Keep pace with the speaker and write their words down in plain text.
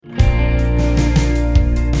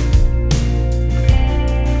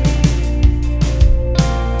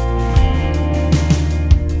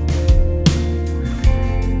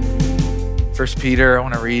First Peter, I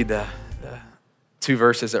want to read the two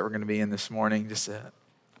verses that we're going to be in this morning. Just a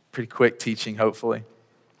pretty quick teaching, hopefully.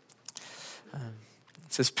 It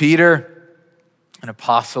says, Peter, an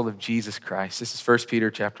apostle of Jesus Christ. This is 1 Peter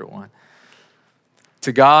chapter 1.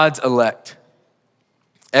 To God's elect,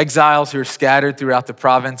 exiles who are scattered throughout the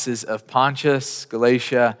provinces of Pontus,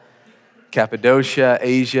 Galatia, Cappadocia,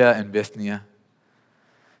 Asia, and Bithynia,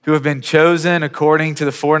 who have been chosen according to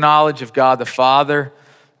the foreknowledge of God the Father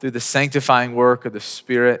through the sanctifying work of the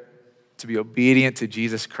Spirit to be obedient to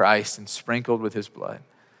Jesus Christ and sprinkled with his blood.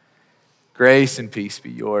 Grace and peace be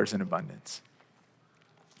yours in abundance.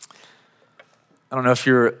 I don't know if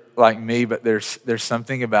you're like me, but there's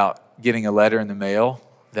something about getting a letter in the mail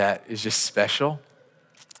that is just special.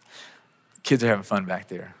 Kids are having fun back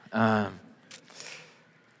there. We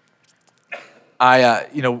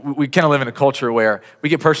kind of live in a culture where we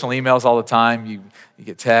get personal emails all the time. You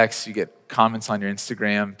get texts, you get comments on your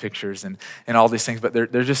Instagram, pictures, and all these things. But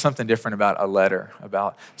there's just something different about a letter,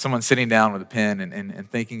 about someone sitting down with a pen and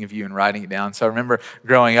thinking of you and writing it down. So I remember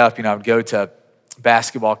growing up, I would go to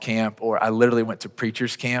basketball camp, or I literally went to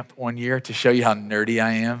preacher's camp one year to show you how nerdy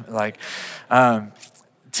I am,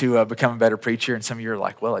 to become a better preacher. And some of you are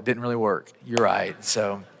like, well, it didn't really work. You're right.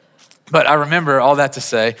 But I remember all that to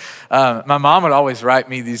say, my mom would always write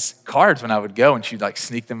me these cards when I would go, and she'd like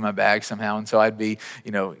sneak them in my bag somehow. And so I'd be,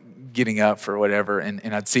 getting up for whatever,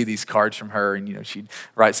 and I'd see these cards from her, and she'd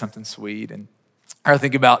write something sweet. And I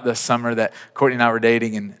think about the summer that Courtney and I were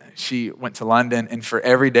dating, and she went to London, and for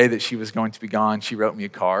every day that she was going to be gone, she wrote me a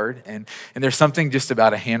card. And there's something just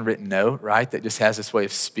about a handwritten note, right, that just has this way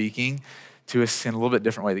of speaking to us in a little bit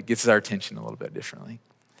different way that gets our attention a little bit differently.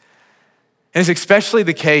 And it's especially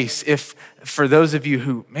the case if, for those of you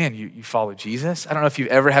who, you follow Jesus. I don't know if you've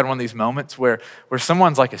ever had one of these moments where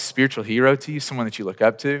someone's like a spiritual hero to you, someone that you look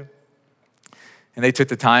up to, and they took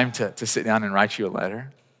the time to sit down and write you a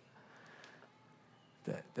letter.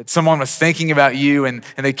 That someone was thinking about you and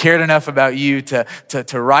they cared enough about you to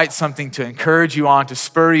write something to encourage you on, to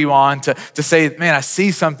spur you on, to say, man, I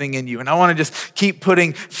see something in you. And I want to just keep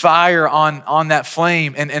putting fire on that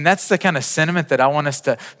flame. And that's the kind of sentiment that I want us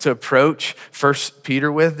to approach 1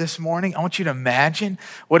 Peter with this morning. I want you to imagine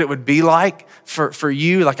what it would be like for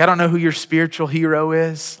you. Like, I don't know who your spiritual hero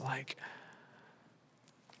is.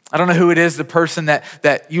 I don't know who it is, the person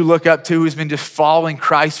that you look up to who's been just following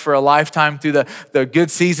Christ for a lifetime through the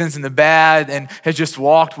good seasons and the bad, and has just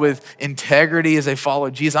walked with integrity as they follow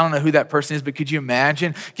Jesus. I don't know who that person is, but could you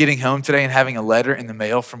imagine getting home today and having a letter in the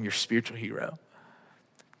mail from your spiritual hero?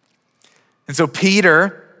 And so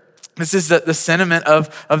Peter, this is the sentiment of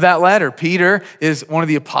that letter. Peter is one of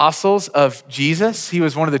the apostles of Jesus. He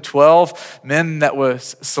was one of the 12 men that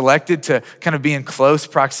was selected to kind of be in close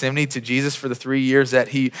proximity to Jesus for the 3 years that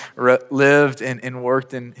he lived and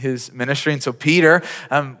worked in his ministry. And so Peter,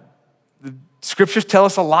 the scriptures tell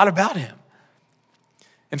us a lot about him.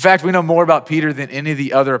 In fact, we know more about Peter than any of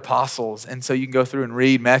the other apostles. And so you can go through and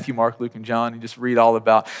read Matthew, Mark, Luke, and John and just read all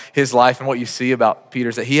about his life. And what you see about Peter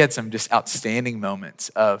is that he had some just outstanding moments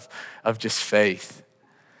of just faith.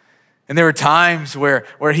 And there were times where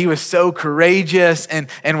he was so courageous and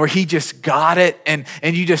where he just got it. And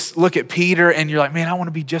you just look at Peter and you're like, man, I want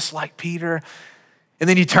to be just like Peter. And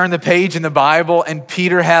then you turn the page in the Bible and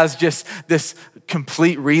Peter has just this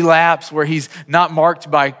complete relapse where he's not marked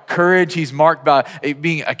by courage, he's marked by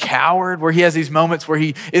being a coward, where he has these moments where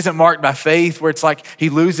he isn't marked by faith, where it's like he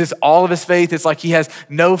loses all of his faith. It's like he has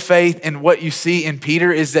no faith. And what you see in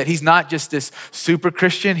Peter is that he's not just this super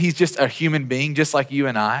Christian, he's just a human being just like you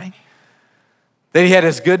and I. That he had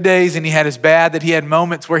his good days and he had his bad, that he had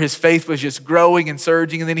moments where his faith was just growing and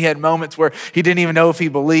surging, and then he had moments where he didn't even know if he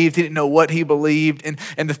believed, he didn't know what he believed.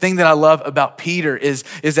 And the thing that I love about Peter is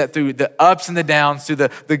that through the ups and the downs, through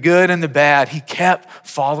the good and the bad, he kept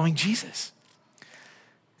following Jesus.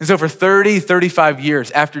 And so for 35 years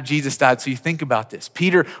after Jesus died, so you think about this,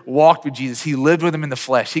 Peter walked with Jesus. He lived with him in the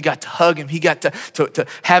flesh. He got to hug him. He got to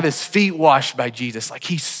have his feet washed by Jesus. Like,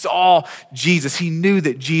 he saw Jesus. He knew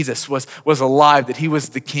that Jesus was alive, that he was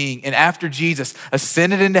the king. And after Jesus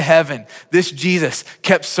ascended into heaven, this Jesus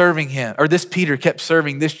kept serving him, or this Peter kept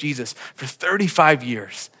serving this Jesus for 35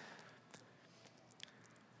 years,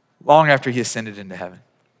 long after he ascended into heaven.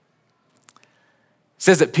 It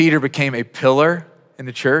says that Peter became a pillar in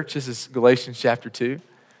the church. This is Galatians chapter 2.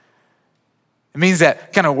 It means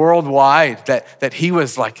that kind of worldwide that he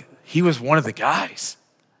was one of the guys.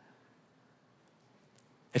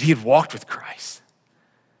 That he had walked with Christ.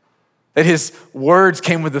 That his words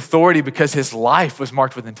came with authority because his life was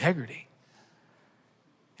marked with integrity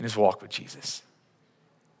in his walk with Jesus.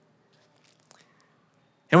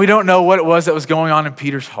 And we don't know what it was that was going on in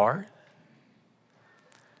Peter's heart.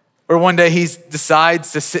 Where one day he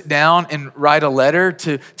decides to sit down and write a letter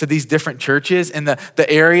to these different churches in the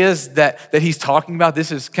areas that he's talking about. This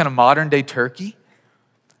is kind of modern day Turkey.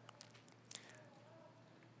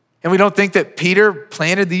 And we don't think that Peter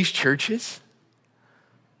planted these churches.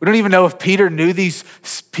 We don't even know if Peter knew these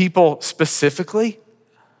people specifically.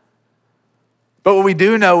 But what we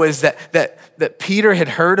do know is that Peter had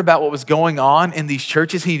heard about what was going on in these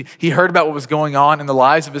churches. He heard about what was going on in the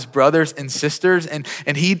lives of his brothers and sisters, and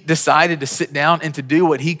he decided to sit down and to do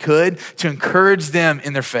what he could to encourage them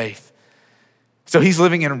in their faith. So he's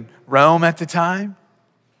living in Rome at the time,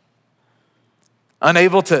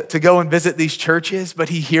 unable to go and visit these churches, but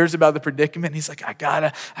he hears about the predicament, and he's like, I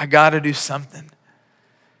gotta do something.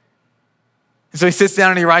 And so he sits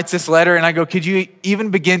down and he writes this letter, and I go, could you even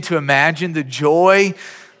begin to imagine the joy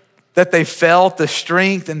that they felt, the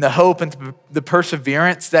strength and the hope and the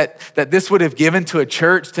perseverance that this would have given to a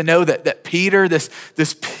church to know that Peter, this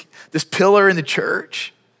pillar in the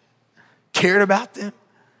church, cared about them?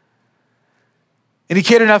 And he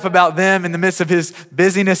cared enough about them in the midst of his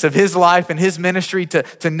busyness of his life and his ministry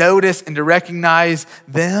to notice and to recognize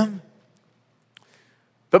them.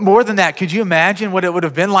 But more than that, could you imagine what it would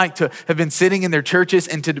have been like to have been sitting in their churches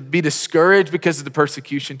and to be discouraged because of the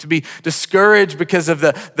persecution, to be discouraged because of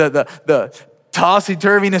the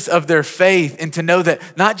topsy-turviness of their faith, and to know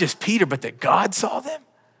that not just Peter, but that God saw them?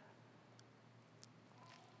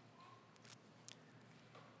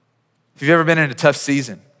 If you've ever been in a tough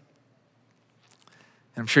season,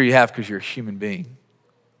 and I'm sure you have because you're a human being.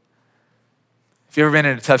 If you've ever been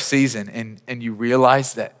in a tough season and you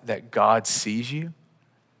realize that God sees you,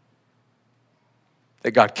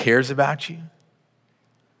 that God cares about you.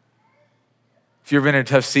 If you've been in a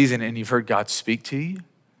tough season and you've heard God speak to you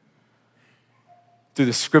through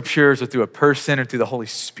the scriptures or through a person or through the Holy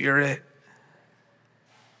Spirit,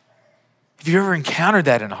 if you've ever encountered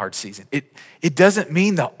that in a hard season, it doesn't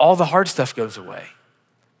mean that all the hard stuff goes away.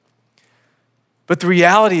 But the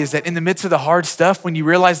reality is that in the midst of the hard stuff, when you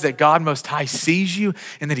realize that God Most High sees you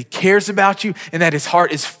and that he cares about you and that his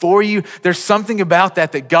heart is for you, there's something about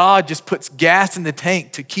that God just puts gas in the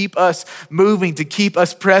tank to keep us moving, to keep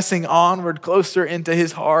us pressing onward closer into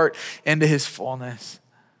his heart and to his fullness.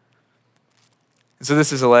 And so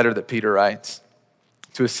this is a letter that Peter writes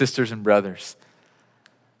to his sisters and brothers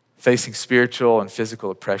facing spiritual and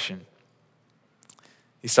physical oppression.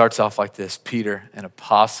 He starts off like this: Peter, an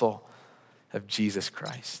apostle of Jesus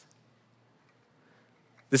Christ.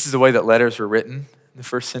 This is the way that letters were written in the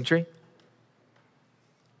first century.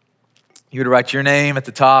 You would write your name at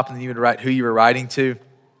the top, and then you would write who you were writing to.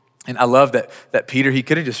 And I love that Peter, he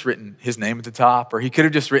could have just written his name at the top, or he could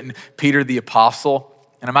have just written Peter the apostle.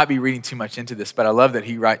 And I might be reading too much into this, but I love that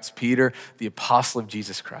he writes Peter the apostle of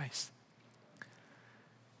Jesus Christ.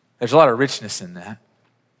 There's a lot of richness in that.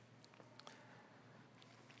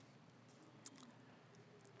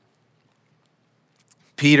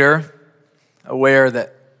 Peter, aware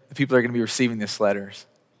that the people that are going to be receiving these letters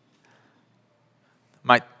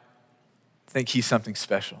might think he's something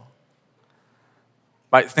special,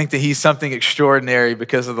 might think that he's something extraordinary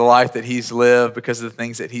because of the life that he's lived, because of the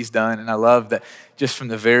things that he's done. And I love that just from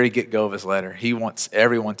the very get-go of his letter, he wants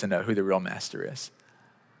everyone to know who the real master is.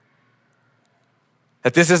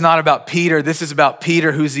 That this is not about Peter, this is about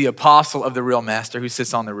Peter, who's the apostle of the real master, who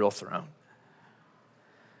sits on the real throne.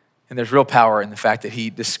 And there's real power in the fact that he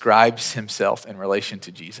describes himself in relation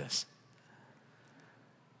to Jesus.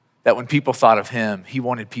 That when people thought of him, he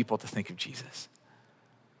wanted people to think of Jesus.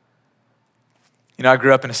 You know, I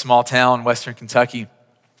grew up in a small town in Western Kentucky,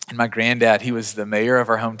 and my granddad, he was the mayor of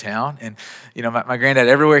our hometown. And, you know, my granddad,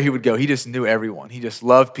 everywhere he would go, he just knew everyone. He just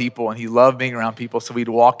loved people, and he loved being around people. So we'd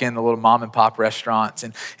walk in the little mom and pop restaurants,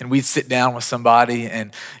 and we'd sit down with somebody,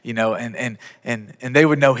 and, you know, and they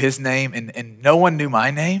would know his name, and no one knew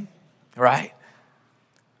my name. Right?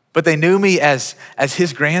 But they knew me as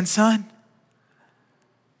his grandson. And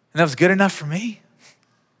that was good enough for me.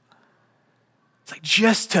 It's like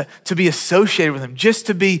just to be associated with him, just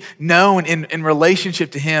to be known in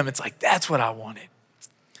relationship to him. It's like, that's what I wanted.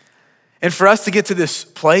 And for us to get to this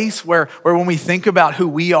place where when we think about who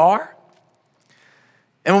we are,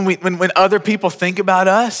 and when other people think about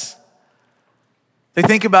us, they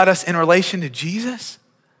think about us in relation to Jesus.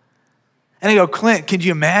 And I go, Clint, can you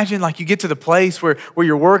imagine, like, you get to the place where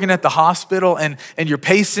you're working at the hospital and your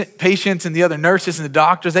patients and the other nurses and the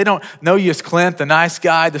doctors, they don't know you as Clint, the nice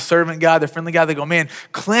guy, the servant guy, the friendly guy. They go, man,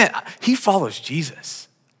 Clint, he follows Jesus.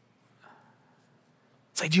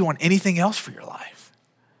 It's like, do you want anything else for your life?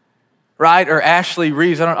 Right? Or Ashley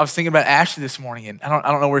Reeves. I was thinking about Ashley this morning, and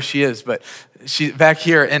I don't know where she is, but she's back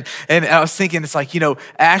here. And I was thinking, it's like, you know,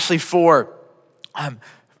 Ashley, for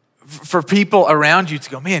for people around you to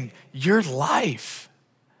go, man, your life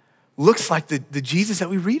looks like the Jesus that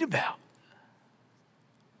we read about.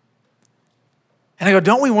 And I go,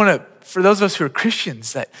 don't we want to, for those of us who are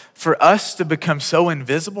Christians, that for us to become so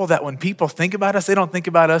invisible that when people think about us, they don't think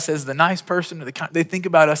about us as the nice person, or they think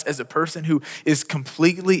about us as a person who is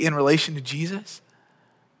completely in relation to Jesus?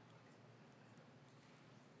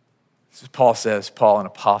 This is Paul says, Paul, an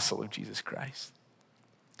apostle of Jesus Christ.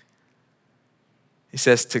 He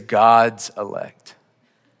says, to God's elect.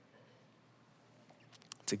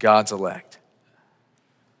 To God's elect.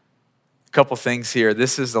 A couple things here.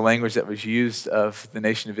 This is the language that was used of the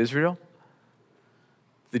nation of Israel.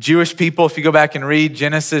 The Jewish people, if you go back and read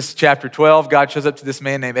Genesis chapter 12, God shows up to this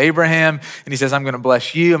man named Abraham, and he says, I'm going to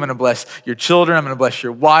bless you. I'm going to bless your children. I'm going to bless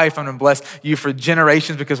your wife. I'm going to bless you for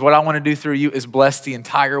generations, because what I want to do through you is bless the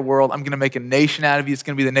entire world. I'm going to make a nation out of you. It's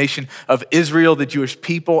going to be the nation of Israel, the Jewish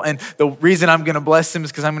people. And the reason I'm going to bless them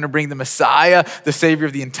is because I'm going to bring the Messiah, the Savior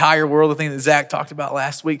of the entire world, the thing that Zach talked about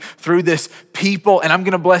last week, through this people. And I'm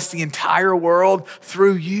going to bless the entire world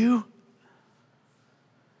through you.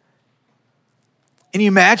 And you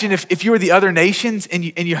imagine if you were the other nations and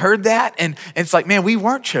you heard that, and it's like, man, we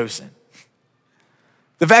weren't chosen.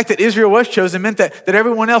 The fact that Israel was chosen meant that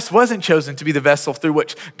everyone else wasn't chosen to be the vessel through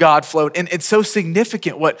which God flowed. And it's so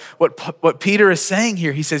significant what Peter is saying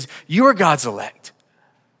here. He says, you are God's elect.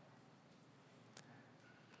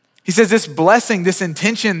 He says this blessing, this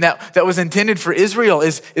intention that was intended for Israel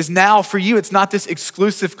is now for you. It's not this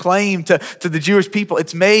exclusive claim to the Jewish people.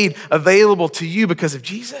 It's made available to you because of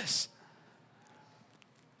Jesus.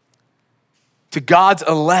 To God's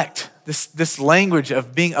elect, this language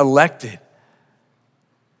of being elected.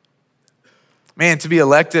 Man, to be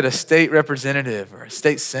elected a state representative or a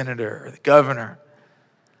state senator or the governor.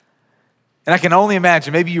 And I can only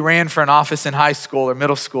imagine, maybe you ran for an office in high school or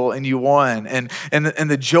middle school and you won. And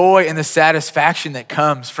the joy and the satisfaction that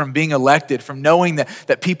comes from being elected, from knowing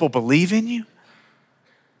that people believe in you,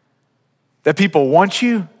 that people want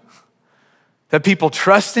you, that people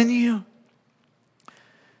trust in you.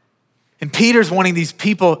 And Peter's wanting these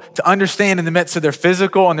people to understand in the midst of their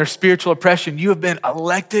physical and their spiritual oppression, you have been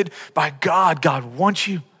elected by God. God wants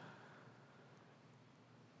you.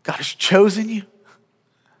 God has chosen you.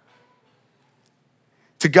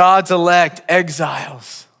 To God's elect,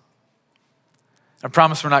 exiles. I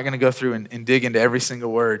promise we're not going to go through and dig into every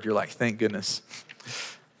single word. You're like, thank goodness.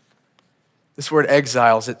 This word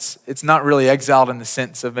exiles, it's not really exiled in the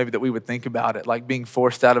sense of maybe that we would think about it, like being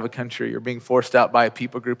forced out of a country or being forced out by a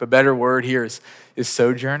people group. A better word here is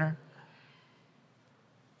sojourner.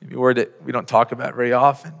 Maybe a word that we don't talk about very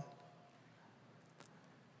often.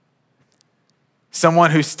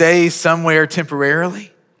 Someone who stays somewhere temporarily.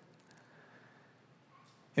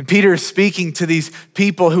 And Peter is speaking to these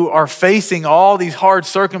people who are facing all these hard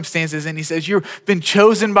circumstances, and he says, you've been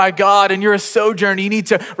chosen by God and you're a sojourner. You need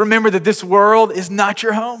to remember that this world is not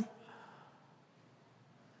your home.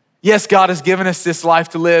 Yes, God has given us this life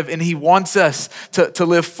to live, and he wants us to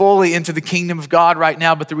live fully into the kingdom of God right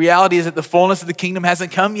now, but the reality is that the fullness of the kingdom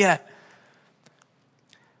hasn't come yet.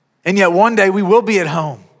 And yet one day we will be at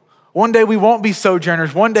home. One day we won't be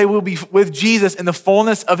sojourners. One day we'll be with Jesus in the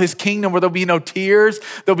fullness of his kingdom, where there'll be no tears,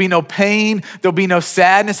 there'll be no pain, there'll be no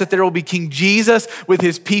sadness, that there will be King Jesus with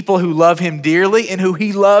his people who love him dearly and who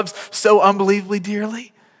he loves so unbelievably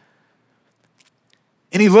dearly.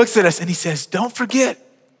 And he looks at us and he says, don't forget,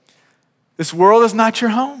 this world is not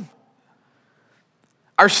your home.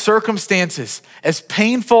 Our circumstances, as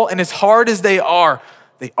painful and as hard as they are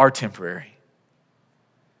temporary.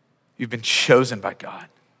 You've been chosen by God.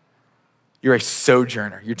 You're a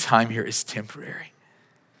sojourner. Your time here is temporary.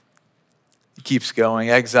 He keeps going.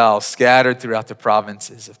 Exiles scattered throughout the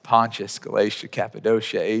provinces of Pontus, Galatia,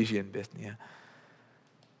 Cappadocia, Asia, and Bithynia,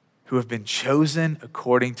 who have been chosen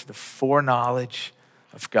according to the foreknowledge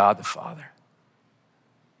of God the Father.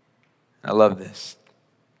 I love this.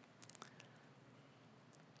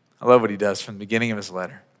 I love what he does from the beginning of his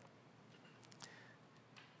letter.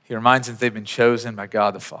 He reminds them they've been chosen by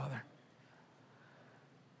God the Father.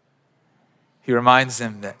 He reminds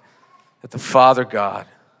them that the Father God,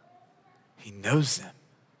 he knows them.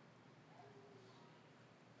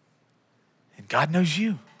 And God knows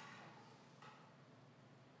you.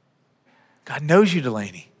 God knows you,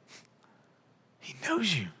 Delaney. He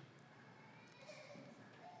knows you.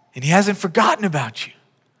 And he hasn't forgotten about you,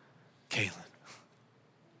 Kaylin.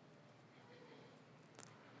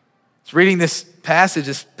 Reading this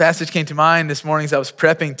passage came to mind this morning as I was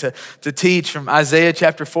prepping to teach from Isaiah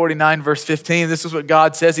chapter 49, verse 15. This is what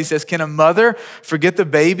God says. He says, can a mother forget the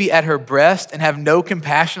baby at her breast and have no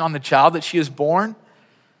compassion on the child that she has born?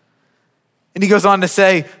 And he goes on to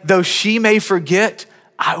say, though she may forget,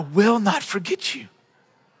 I will not forget you.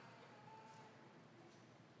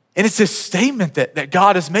 And it's this statement that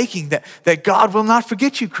God is making, that God will not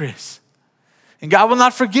forget you, Chris. And God will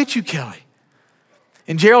not forget you, Kelly.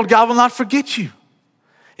 And Gerald, God will not forget you.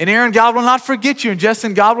 And Aaron, God will not forget you. And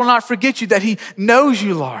Justin, God will not forget you, that he knows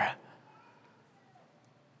you, Laura.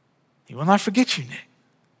 He will not forget you, Nick.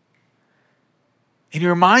 And he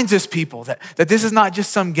reminds us, people, that this is not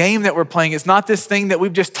just some game that we're playing. It's not this thing that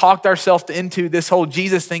we've just talked ourselves into, this whole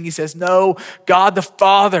Jesus thing. He says, no, God the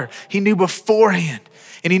Father, he knew beforehand.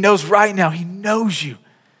 And he knows right now, he knows you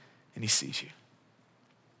and he sees you.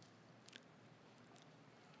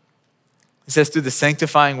 He says, through the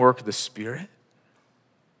sanctifying work of the Spirit,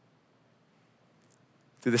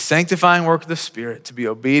 through the sanctifying work of the Spirit, to be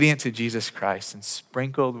obedient to Jesus Christ and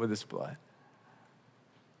sprinkled with his blood.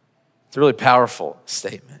 It's a really powerful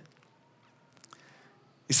statement.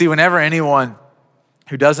 You see, whenever anyone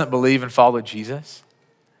who doesn't believe and follow Jesus,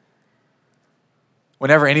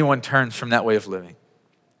 whenever anyone turns from that way of living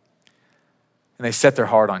and they set their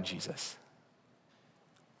heart on Jesus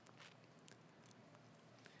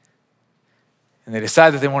and they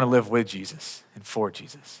decide that they want to live with Jesus and for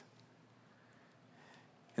Jesus,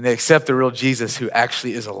 and they accept the real Jesus who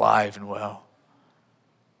actually is alive and well,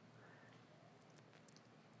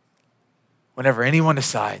 whenever anyone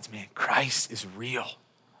decides, man, Christ is real,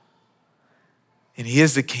 and he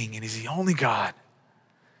is the King, and he's the only God,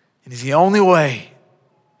 and he's the only way.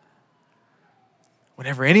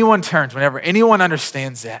 Whenever anyone turns, whenever anyone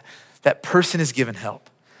understands that person is given help,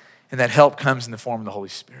 and that help comes in the form of the Holy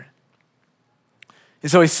Spirit. And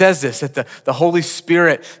so he says this, that the Holy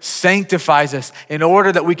Spirit sanctifies us in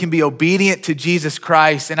order that we can be obedient to Jesus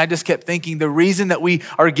Christ. And I just kept thinking the reason that we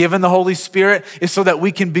are given the Holy Spirit is so that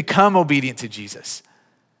we can become obedient to Jesus.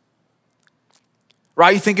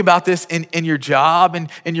 Right? You think about this in your job and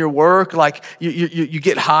in your work, like you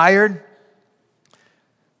get hired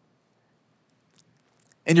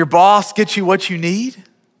and your boss gets you what you need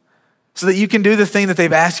so that you can do the thing that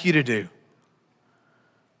they've asked you to do.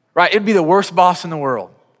 Right? It'd be the worst boss in the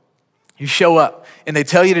world. You show up and they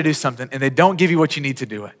tell you to do something and they don't give you what you need to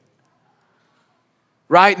do it.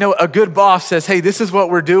 Right? No, a good boss says, hey, this is what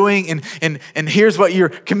we're doing and here's what you're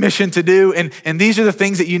commissioned to do and these are the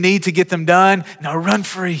things that you need to get them done. Now run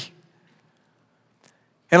free.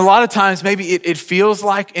 And a lot of times maybe it feels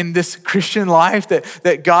like in this Christian life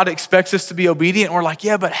that God expects us to be obedient. And we're like,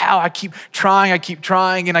 yeah, but how? I keep trying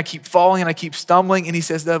and I keep falling and I keep stumbling. And he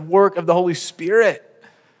says the work of the Holy Spirit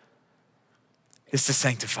is to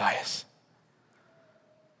sanctify us.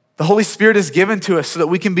 The Holy Spirit is given to us so that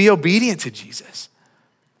we can be obedient to Jesus.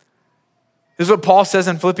 This is what Paul says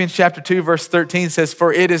in Philippians chapter 2, verse 13, says,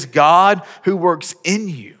 for it is God who works in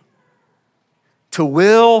you to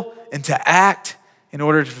will and to act in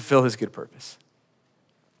order to fulfill his good purpose.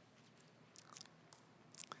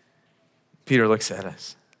 Peter looks at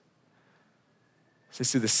us. He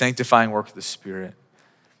says, through the sanctifying work of the Spirit,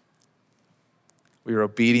 we are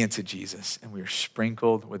obedient to Jesus and we are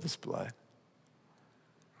sprinkled with his blood.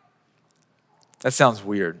 That sounds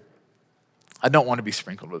weird. I don't want to be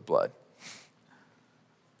sprinkled with blood.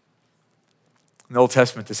 In the Old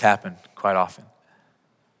Testament, this happened quite often.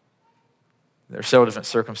 There are several different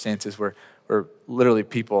circumstances where literally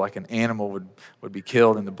people, like an animal would be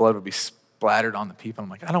killed and the blood would be splattered on the people. I'm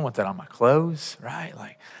like, I don't want that on my clothes, right?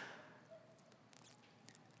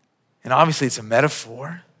 And obviously it's a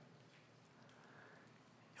metaphor.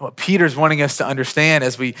 What Peter's wanting us to understand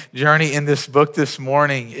as we journey in this book this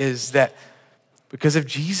morning is that because of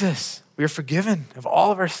Jesus, we are forgiven of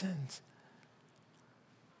all of our sins.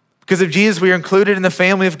 Because of Jesus, we are included in the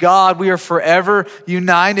family of God. We are forever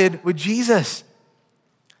united with Jesus.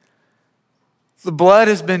 The blood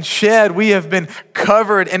has been shed. We have been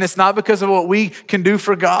covered. And it's not because of what we can do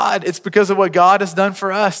for God. It's because of what God has done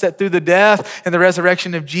for us, that through the death and the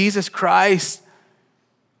resurrection of Jesus Christ,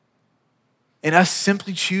 and us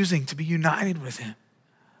simply choosing to be united with him.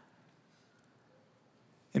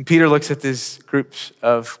 And Peter looks at these groups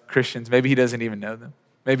of Christians. Maybe he doesn't even know them.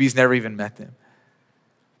 Maybe he's never even met them.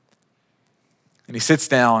 And he sits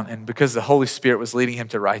down, and because the Holy Spirit was leading him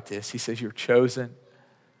to write this, he says, you're chosen.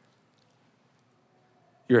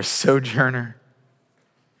 You're a sojourner.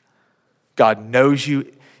 God knows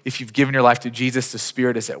you. If you've given your life to Jesus, the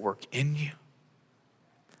Spirit is at work in you.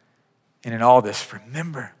 And in all this,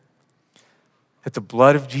 remember that the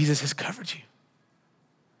blood of Jesus has covered you.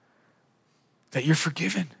 That you're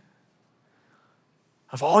forgiven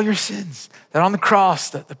of all your sins. That on the cross,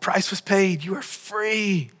 that the price was paid. You are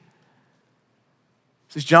free.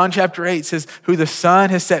 Says John chapter 8 says, who the Son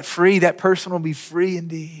has set free, that person will be free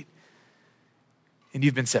indeed. and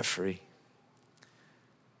you've been set free.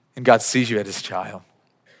 And God sees you as his child.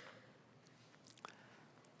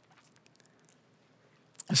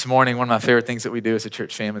 This morning, one of my favorite things that we do as a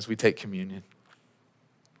church family is we take communion.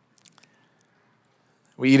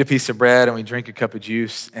 We eat a piece of bread and we drink a cup of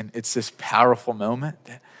juice, and it's this powerful moment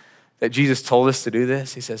that Jesus told us to do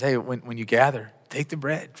this. He says, hey, when you gather, take the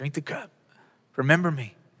bread, drink the cup. Remember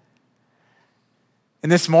me.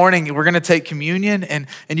 And this morning, we're going to take communion, and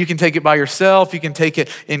you can take it by yourself. You can take it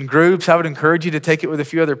in groups. I would encourage you to take it with a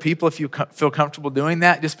few other people if you feel comfortable doing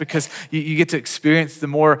that, just because you get to experience the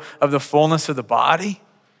more of the fullness of the body.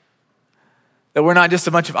 That we're not just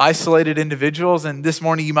a bunch of isolated individuals, and this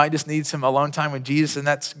morning you might just need some alone time with Jesus, and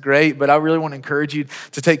that's great, but I really want to encourage you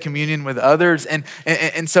to take communion with others. And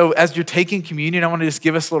so as you're taking communion, I want to just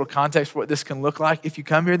give us a little context for what this can look like. If you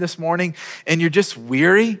come here this morning and you're just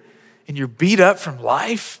weary and you're beat up from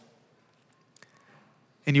life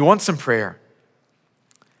and you want some prayer,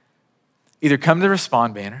 either come to the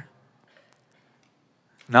Respond banner.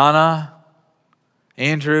 Nana,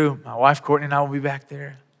 Andrew, my wife Courtney and I will be back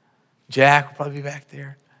there. Jack will probably be back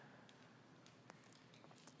there.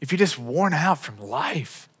 If you're just worn out from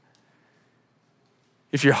life,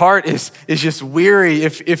 if your heart is just weary,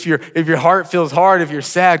 if your heart feels hard, if you're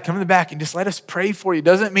sad, come in the back and just let us pray for you. It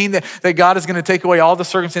doesn't mean that God is going to take away all the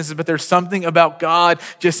circumstances, but there's something about God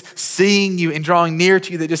just seeing you and drawing near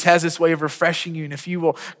to you that just has this way of refreshing you. And if you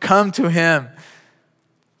will come to him, it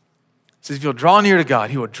says if you'll draw near to God,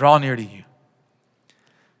 he will draw near to you.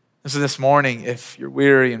 And so this morning, if you're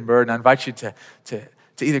weary and burdened, I invite you to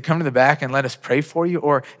either come to the back and let us pray for you,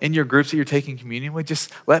 or in your groups that you're taking communion with,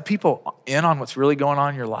 just let people in on what's really going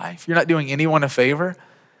on in your life. You're not doing anyone a favor.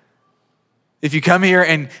 If you come here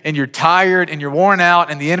and you're tired and you're worn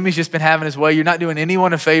out and the enemy's just been having his way, you're not doing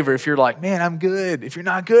anyone a favor if you're like, man, I'm good. If you're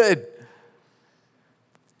not good,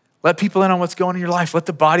 let people in on what's going on in your life. Let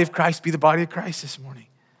the body of Christ be the body of Christ this morning.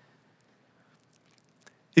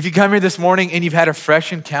 If you come here this morning and you've had a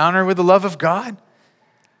fresh encounter with the love of God,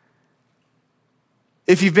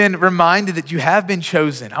 if you've been reminded that you have been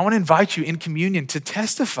chosen, I want to invite you in communion to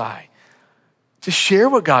testify, to share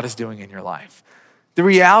what God is doing in your life. The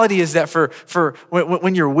reality is that for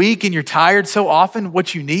when you're weak and you're tired, so often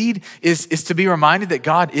what you need is to be reminded that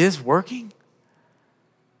God is working,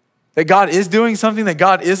 that God is doing something, that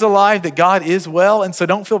God is alive, that God is well. And so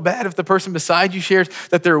don't feel bad if the person beside you shares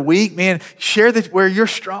that they're weak. Man, share that where you're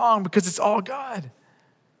strong, because it's all God.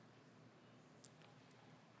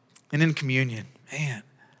 And in communion, man,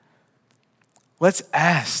 let's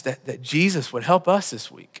ask that Jesus would help us this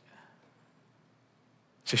week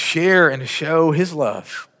to share and to show his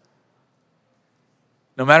love,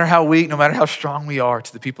 no matter how weak, no matter how strong we are,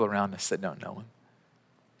 to the people around us that don't know him.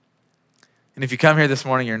 And if you come here this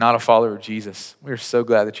morning, you're not a follower of Jesus, we're so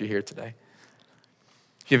glad that you're here today.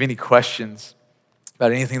 If you have any questions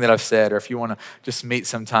about anything that I've said, or if you want to just meet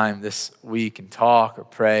sometime this week and talk or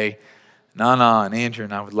pray, Nana and Andrew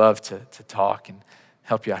and I would love to talk and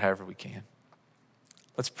help you out however we can.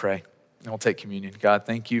 Let's pray, and we'll take communion. God,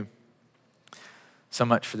 thank you so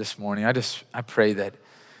much for this morning. I pray that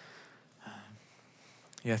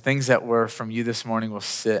things that were from you this morning will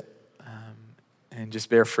sit and just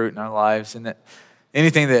bear fruit in our lives, and that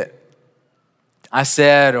anything that I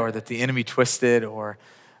said or that the enemy twisted or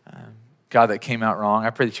God, that came out wrong, I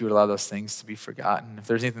pray that you would allow those things to be forgotten. If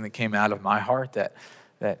there's anything that came out of my heart that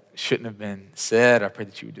shouldn't have been said, I pray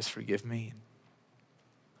that you would just forgive me.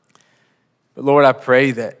 But Lord, I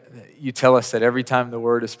pray that you tell us that every time the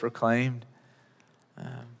word is proclaimed,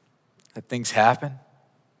 that things happen.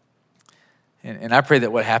 And I pray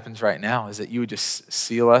that what happens right now is that you would just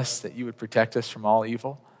seal us, that you would protect us from all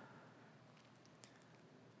evil,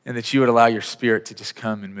 and that you would allow your Spirit to just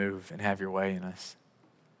come and move and have your way in us.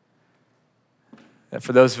 That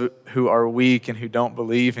for those who are weak and who don't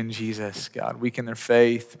believe in Jesus, God, weak in their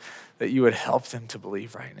faith, that you would help them to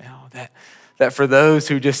believe right now. That for those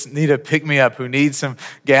who just need a pick-me-up, who need some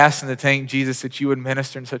gas in the tank, Jesus, that you would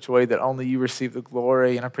minister in such a way that only you receive the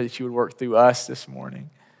glory. And I pray that you would work through us this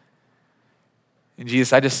morning. And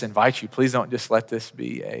Jesus, I just invite you, please don't just let this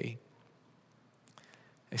be a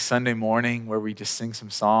Sunday morning where we just sing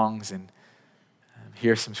some songs and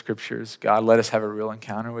hear some scriptures. God, let us have a real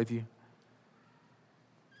encounter with you.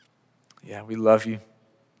 Yeah, we love you.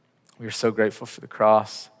 We are so grateful for the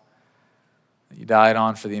cross that you died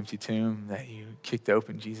on, for the empty tomb that you kicked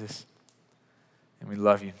open, Jesus. And we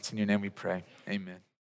love you. It's in your name we pray. Amen.